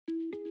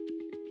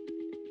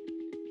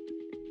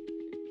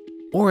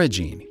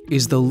OriGene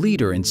is the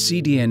leader in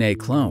cDNA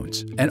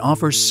clones and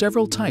offers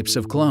several types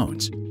of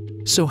clones.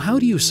 So how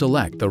do you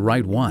select the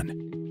right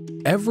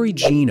one? Every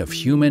gene of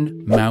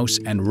human, mouse,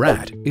 and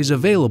rat is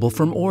available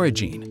from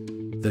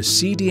OriGene. The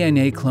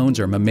cDNA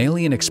clones are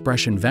mammalian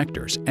expression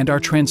vectors and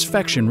are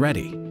transfection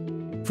ready.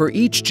 For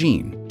each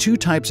gene, two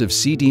types of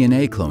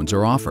cDNA clones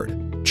are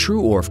offered: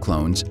 true ORF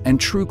clones and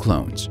true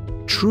clones.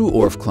 True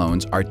ORF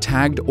clones are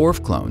tagged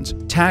ORF clones.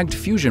 Tagged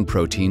fusion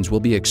proteins will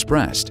be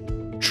expressed.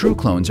 True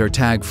clones are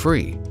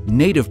tag-free.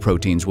 Native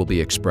proteins will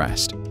be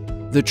expressed.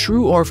 The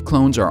true ORF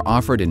clones are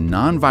offered in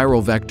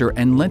non-viral vector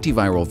and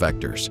lentiviral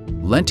vectors.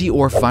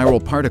 Lenti-ORF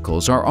viral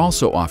particles are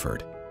also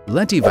offered.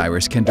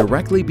 Lentivirus can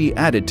directly be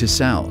added to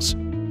cells.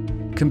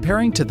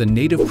 Comparing to the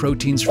native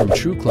proteins from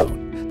true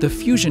clone, the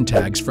fusion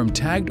tags from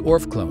tagged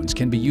ORF clones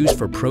can be used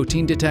for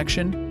protein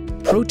detection,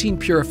 protein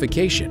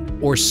purification,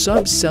 or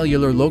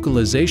subcellular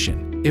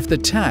localization if the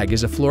tag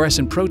is a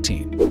fluorescent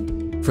protein.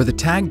 For the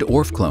tagged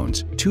ORF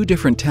clones, two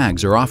different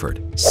tags are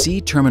offered: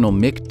 C-terminal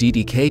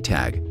MYC-DDK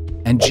tag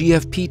and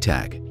GFP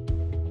tag.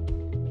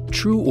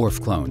 True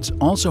ORF clones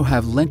also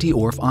have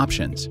lenti-ORF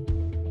options.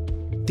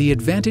 The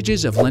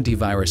advantages of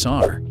lentivirus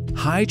are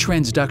high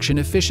transduction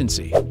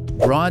efficiency,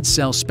 broad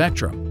cell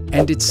spectrum,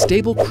 and its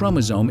stable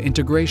chromosome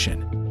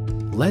integration.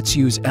 Let's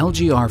use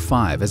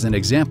LGR5 as an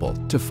example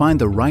to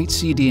find the right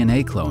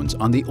cDNA clones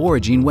on the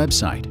OriGene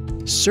website.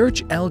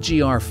 Search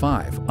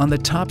LGR5 on the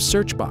top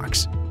search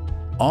box.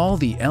 All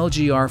the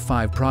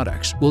LGR5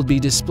 products will be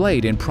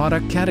displayed in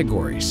product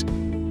categories.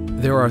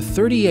 There are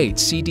 38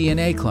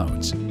 cDNA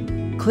clones.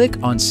 Click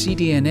on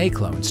cDNA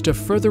clones to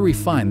further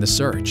refine the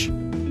search.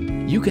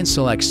 You can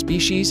select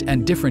species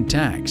and different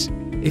tags.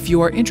 If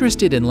you are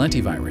interested in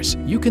lentivirus,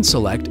 you can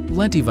select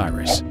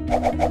lentivirus.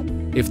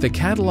 If the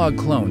catalog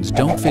clones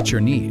don't fit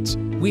your needs,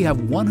 we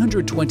have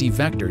 120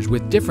 vectors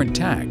with different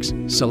tags,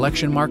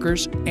 selection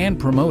markers, and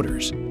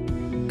promoters.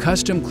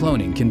 Custom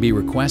cloning can be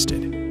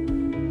requested.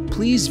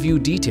 Please view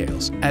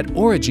details at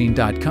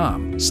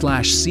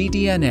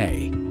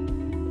origene.com/cDNA.